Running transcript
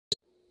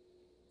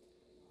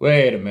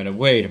Wait a minute,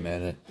 wait a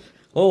minute.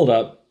 Hold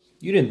up.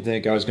 You didn't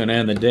think I was going to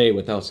end the day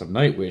without some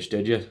Nightwish,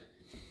 did you?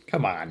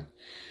 Come on.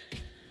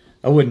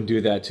 I wouldn't do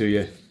that to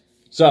you.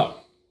 So,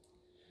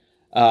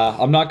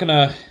 I'm not going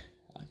to...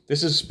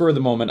 This is spur of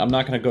the moment. I'm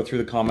not going to go through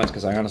the comments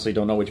because I honestly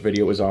don't know which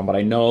video it was on, but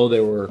I know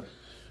there were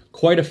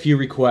quite a few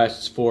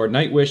requests for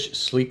Nightwish,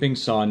 Sleeping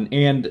Sun,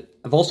 and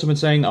I've also been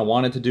saying I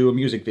wanted to do a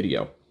music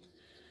video.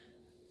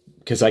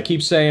 Because I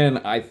keep saying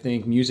I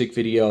think music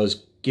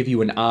videos give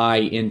you an eye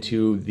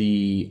into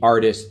the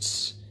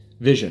artist's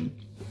vision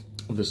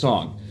of the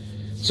song.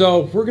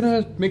 So we're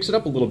going to mix it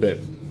up a little bit.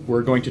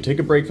 We're going to take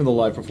a break from the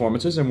live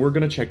performances and we're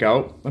going to check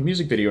out a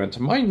music video. And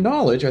to my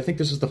knowledge, I think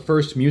this is the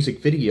first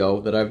music video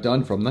that I've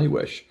done from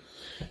Nightwish.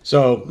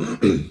 So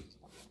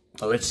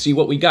let's see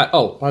what we got.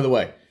 Oh, by the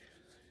way,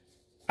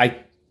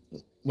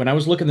 when I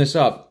was looking this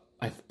up,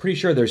 I'm pretty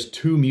sure there's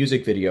 2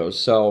 music videos.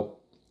 So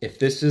if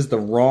this is the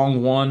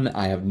wrong one,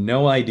 I have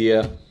no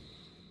idea.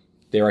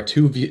 There are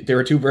two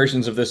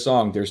versions of this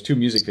song. There's 2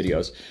 music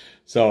videos.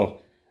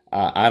 So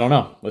I don't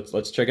know.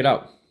 Let's check it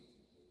out.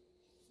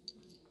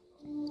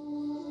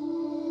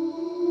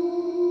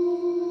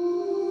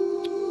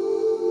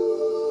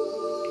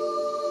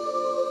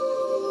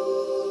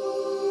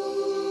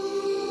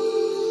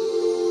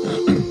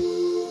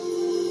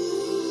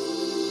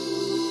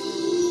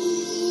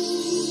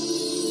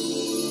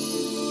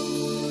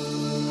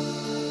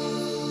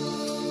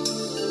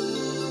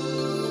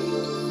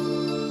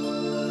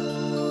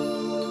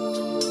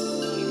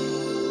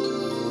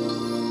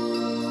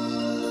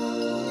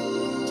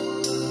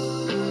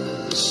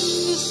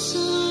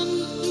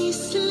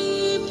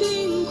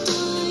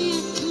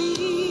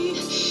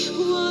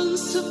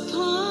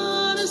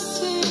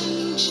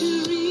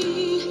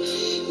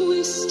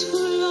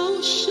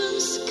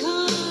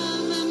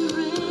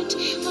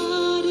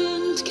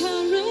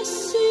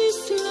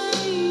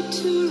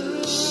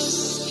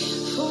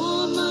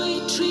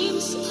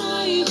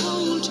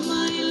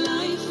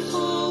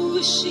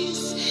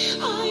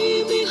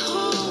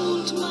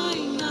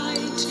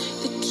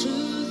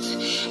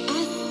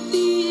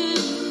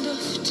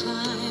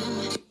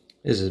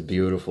 This is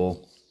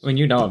beautiful. I mean,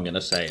 you know I'm going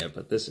to say it,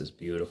 but this is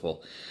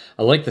beautiful.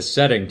 I like the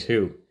setting,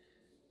 too.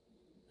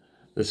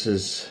 This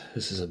is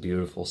a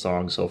beautiful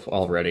song so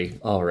already.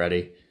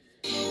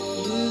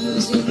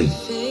 Losing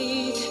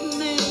faith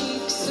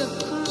makes a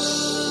cry.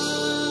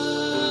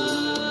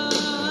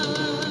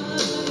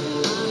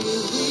 I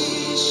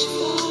wish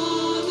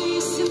for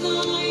this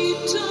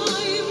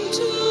nighttime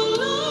to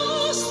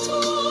last for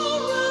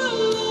a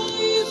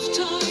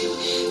lifetime.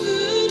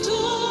 The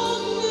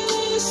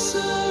darkness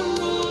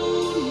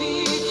around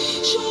me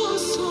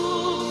shows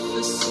off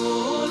the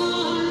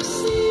solar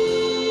sea.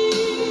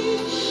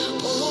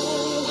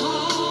 Oh,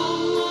 how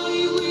I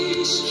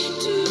wish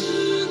to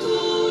go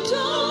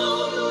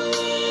down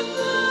with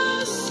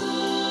the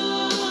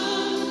sun,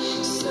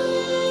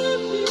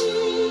 sleeping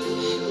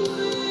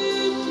with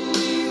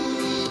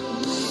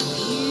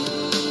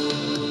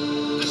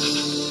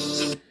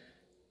you.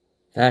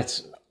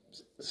 That's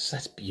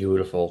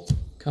beautiful.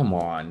 Come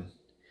on.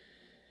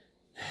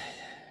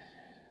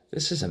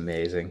 This is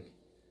amazing.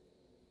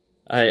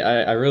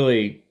 I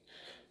really...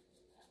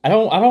 I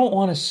don't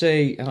want to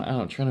say...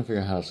 I'm trying to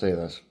figure out how to say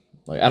this.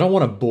 Like, I don't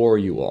want to bore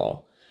you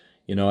all.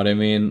 You know what I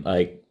mean?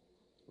 Like,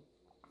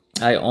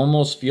 I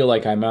almost feel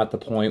like I'm at the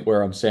point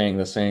where I'm saying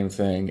the same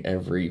thing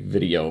every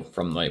video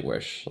from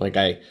Nightwish. Like,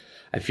 I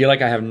feel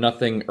like I have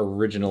nothing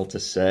original to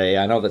say.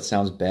 I know that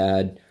sounds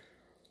bad.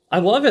 I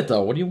love it,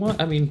 though. What do you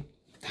want? I mean,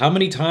 how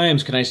many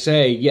times can I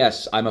say,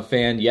 yes, I'm a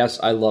fan. Yes,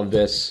 I love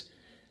this.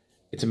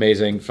 It's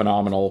amazing,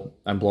 phenomenal.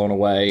 I'm blown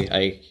away.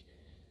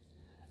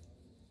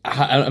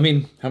 I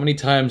mean, how many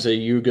times are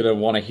you going to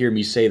want to hear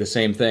me say the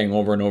same thing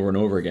over and over and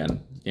over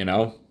again, you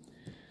know?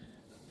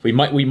 We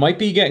might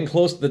be getting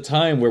close to the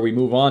time where we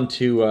move on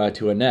to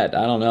Annette.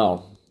 I don't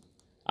know.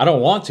 I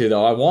don't want to,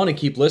 though. I want to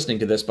keep listening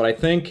to this, but I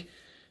think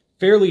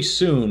fairly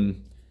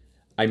soon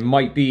I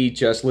might be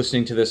just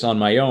listening to this on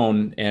my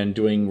own and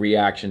doing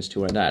reactions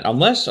to Annette.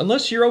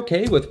 Unless you're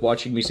okay with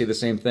watching me say the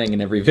same thing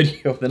in every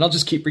video, then I'll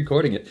just keep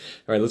recording it.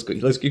 All right, let's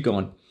keep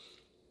going.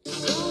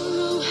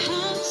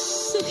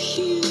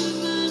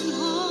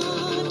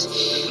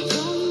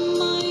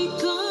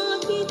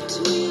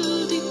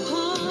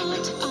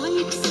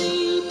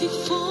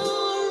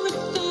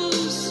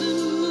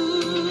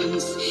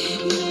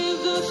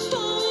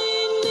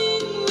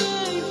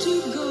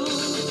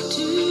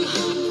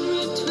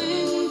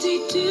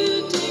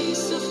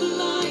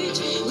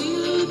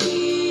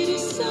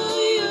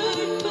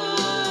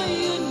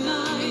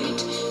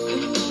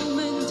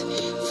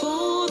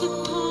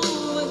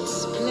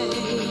 Play.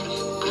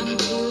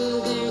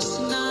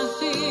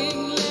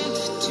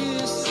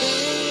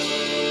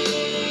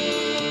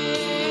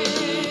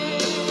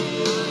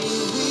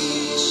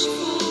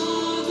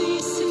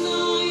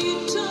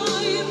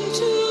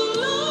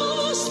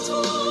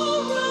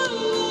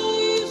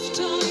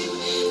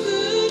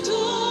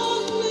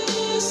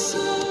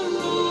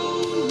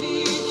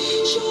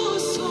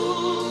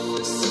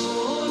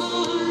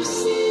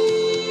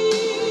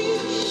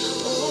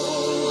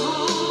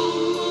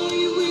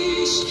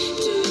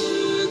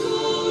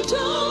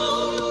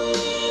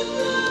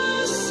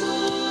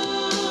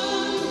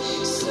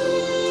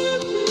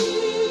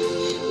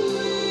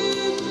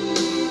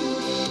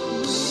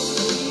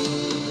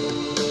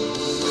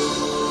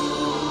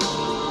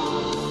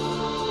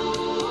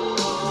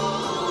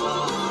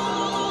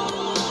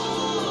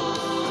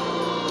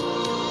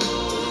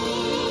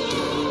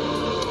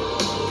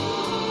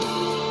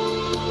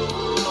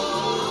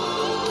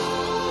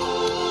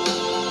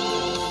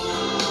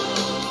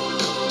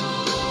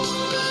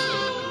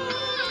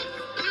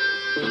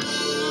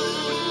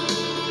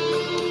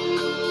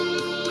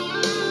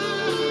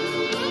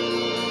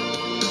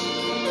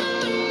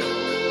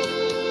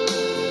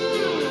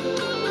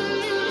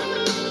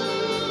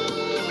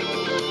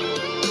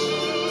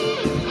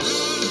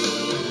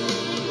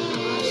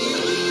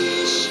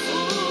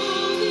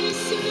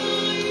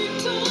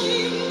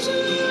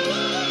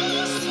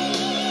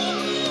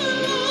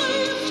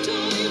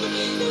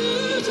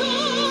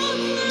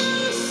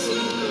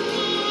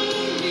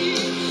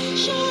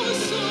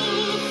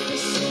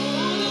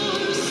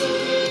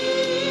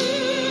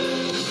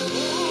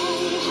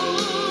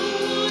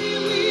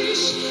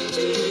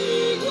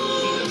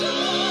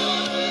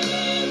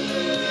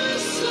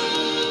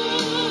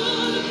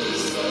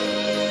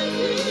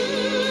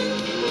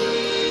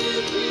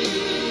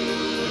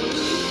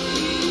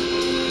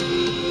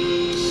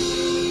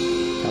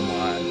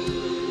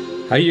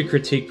 How do you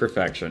critique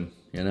perfection,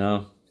 you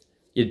know?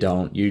 You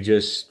don't. You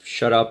just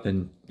shut up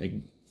and like,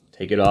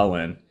 take it all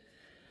in.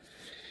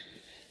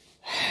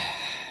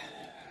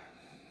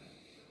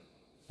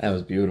 That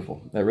was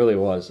beautiful. That really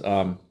was.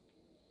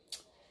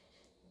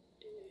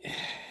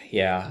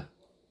 Yeah.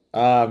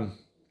 Not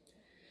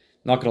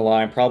gonna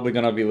lie, I'm probably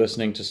gonna be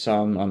listening to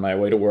some on my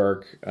way to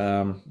work.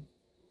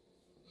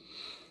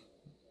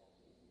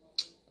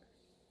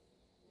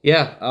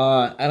 Yeah,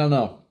 I don't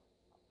know.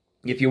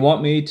 If you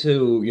want me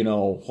to, you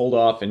know, hold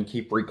off and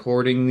keep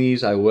recording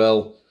these, I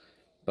will.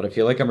 But I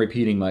feel like I'm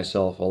repeating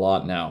myself a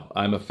lot now.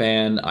 I'm a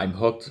fan. I'm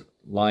hooked,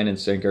 line and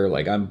sinker.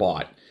 Like, I'm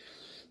bought.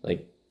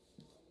 Like,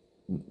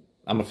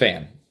 I'm a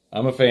fan.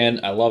 I'm a fan.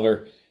 I love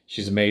her.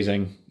 She's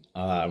amazing.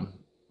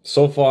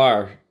 So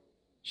far,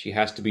 she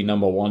has to be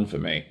number one for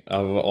me.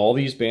 Of all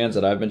these bands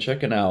that I've been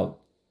checking out,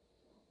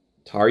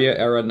 Tarja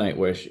era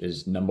Nightwish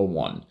is number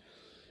one.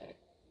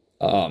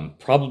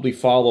 Probably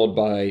followed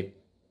by,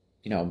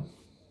 you know,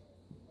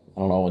 I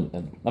don't know,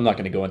 and I'm not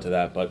going to go into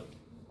that, but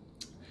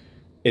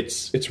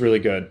it's really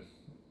good.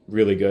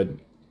 Really good.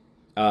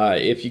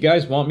 If you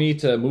guys want me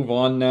to move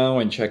on now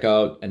and check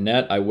out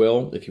Annette, I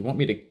will. If you want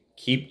me to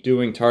keep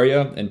doing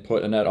Tarja and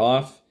put Annette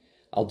off,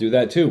 I'll do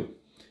that too.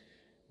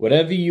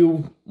 Whatever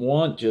you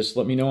want, just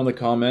let me know in the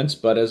comments.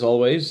 But as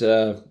always,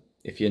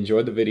 if you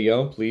enjoyed the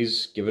video,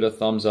 please give it a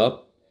thumbs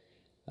up.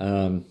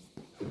 YouTube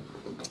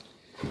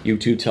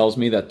tells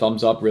me that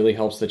thumbs up really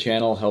helps the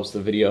channel, helps the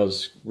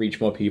videos reach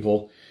more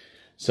people.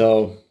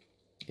 So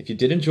if you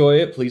did enjoy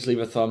it, please leave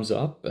a thumbs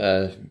up.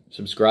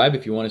 Subscribe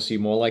if you want to see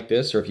more like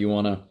this, or if you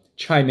want to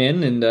chime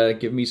in and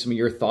give me some of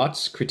your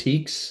thoughts,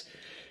 critiques,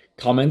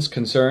 comments,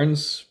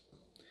 concerns.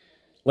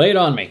 Lay it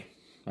on me.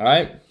 All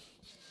right?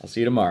 I'll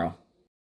see you tomorrow.